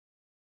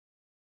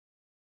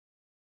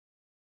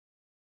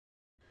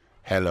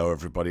Hello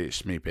everybody,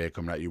 it's Smeep here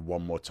coming at you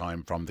one more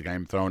time from the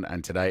Game Throne,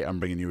 and today I'm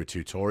bringing you a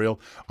tutorial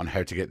on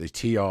how to get the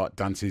TR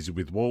Dances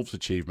with Wolves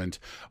achievement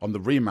on the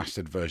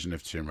remastered version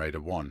of Tomb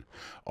Raider 1.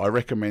 I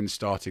recommend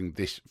starting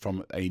this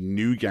from a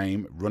new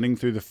game, running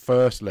through the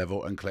first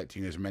level and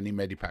collecting as many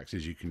medi-packs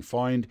as you can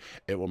find.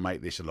 It will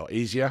make this a lot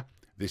easier.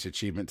 This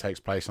achievement takes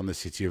place on the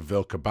city of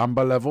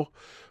Vilcabamba level.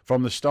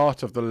 From the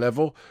start of the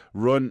level,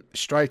 run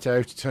straight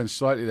out, turn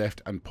slightly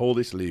left and pull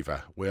this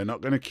lever. We're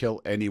not going to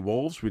kill any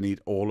wolves, we need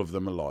all of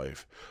them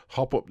alive.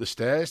 Hop up the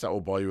stairs, that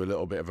will buy you a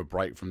little bit of a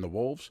break from the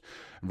wolves.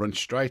 Run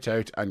straight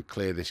out and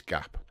clear this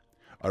gap.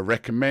 I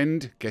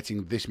recommend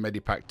getting this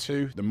medipack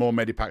too. The more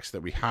medipacks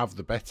that we have,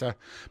 the better,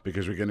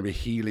 because we're going to be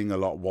healing a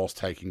lot whilst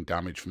taking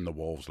damage from the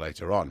wolves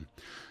later on.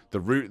 The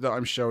route that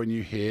I'm showing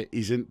you here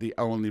isn't the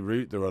only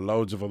route. There are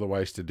loads of other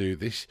ways to do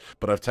this,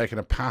 but I've taken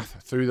a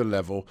path through the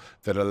level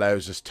that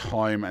allows us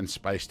time and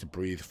space to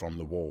breathe from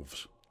the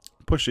wolves.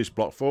 Push this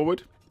block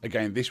forward.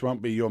 Again, this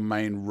won't be your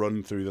main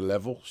run through the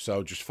level,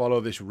 so just follow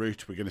this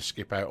route. We're going to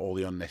skip out all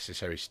the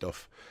unnecessary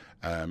stuff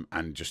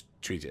and just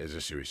treat it as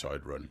a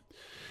suicide run.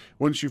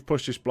 Once you've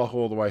pushed this block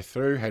all the way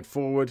through, head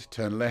forward,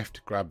 turn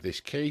left, grab this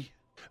key.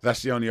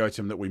 That's the only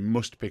item that we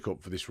must pick up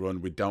for this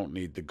run. We don't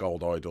need the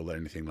gold idol or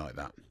anything like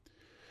that.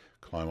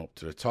 Climb up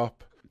to the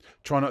top.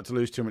 Try not to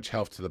lose too much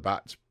health to the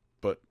bats,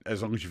 but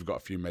as long as you've got a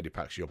few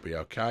medipacks, you'll be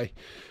okay.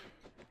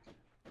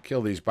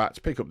 Kill these bats,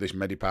 pick up this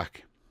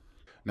medipack.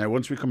 Now,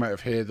 once we come out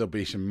of here, there'll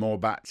be some more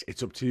bats.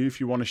 It's up to you if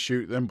you want to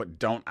shoot them, but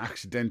don't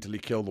accidentally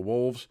kill the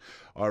wolves.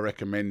 I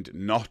recommend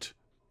not,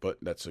 but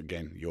that's,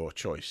 again, your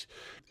choice.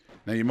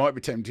 Now, you might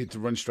be tempted to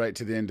run straight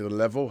to the end of the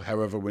level.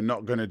 However, we're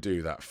not going to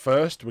do that.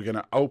 First, we're going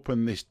to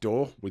open this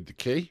door with the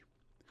key.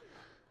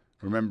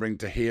 Remembering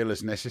to heal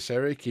as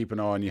necessary. Keep an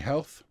eye on your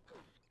health.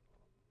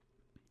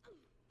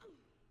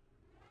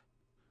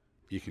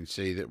 You can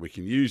see that we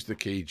can use the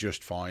key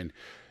just fine.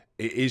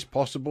 It is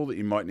possible that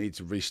you might need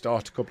to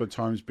restart a couple of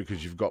times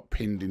because you've got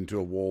pinned into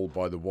a wall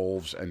by the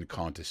wolves and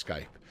can't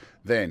escape.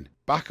 Then,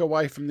 back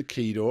away from the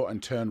key door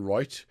and turn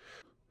right.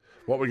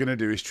 What we're going to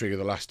do is trigger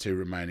the last two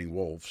remaining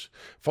wolves.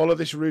 Follow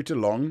this route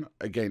along.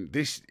 Again,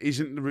 this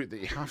isn't the route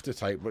that you have to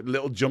take, but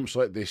little jumps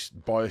like this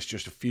buy us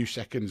just a few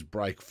seconds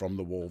break from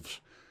the wolves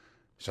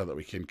so that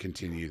we can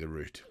continue the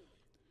route.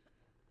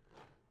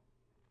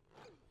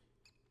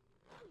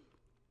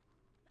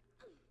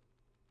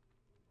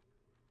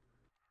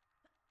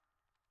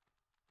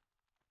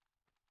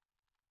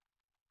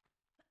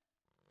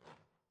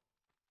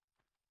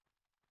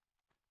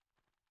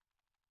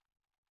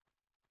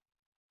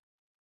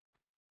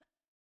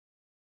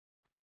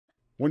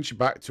 Once you're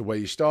back to where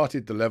you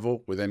started the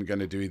level, we're then going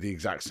to do the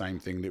exact same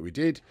thing that we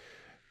did,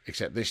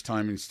 except this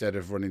time instead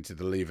of running to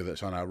the lever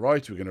that's on our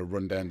right, we're going to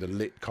run down the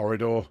lit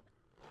corridor,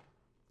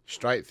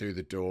 straight through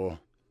the door.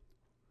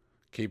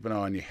 Keep an eye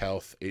on your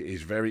health. It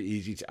is very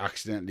easy to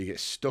accidentally get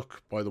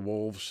stuck by the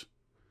wolves.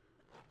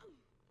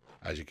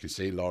 As you can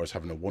see, Lara's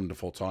having a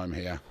wonderful time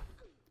here.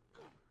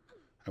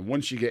 And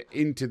once you get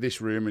into this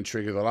room and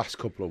trigger the last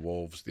couple of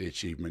wolves, the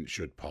achievement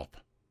should pop.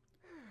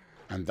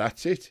 And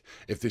that's it.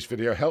 If this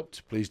video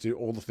helped, please do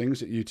all the things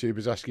that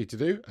YouTubers ask you to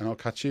do, and I'll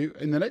catch you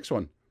in the next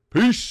one.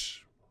 Peace!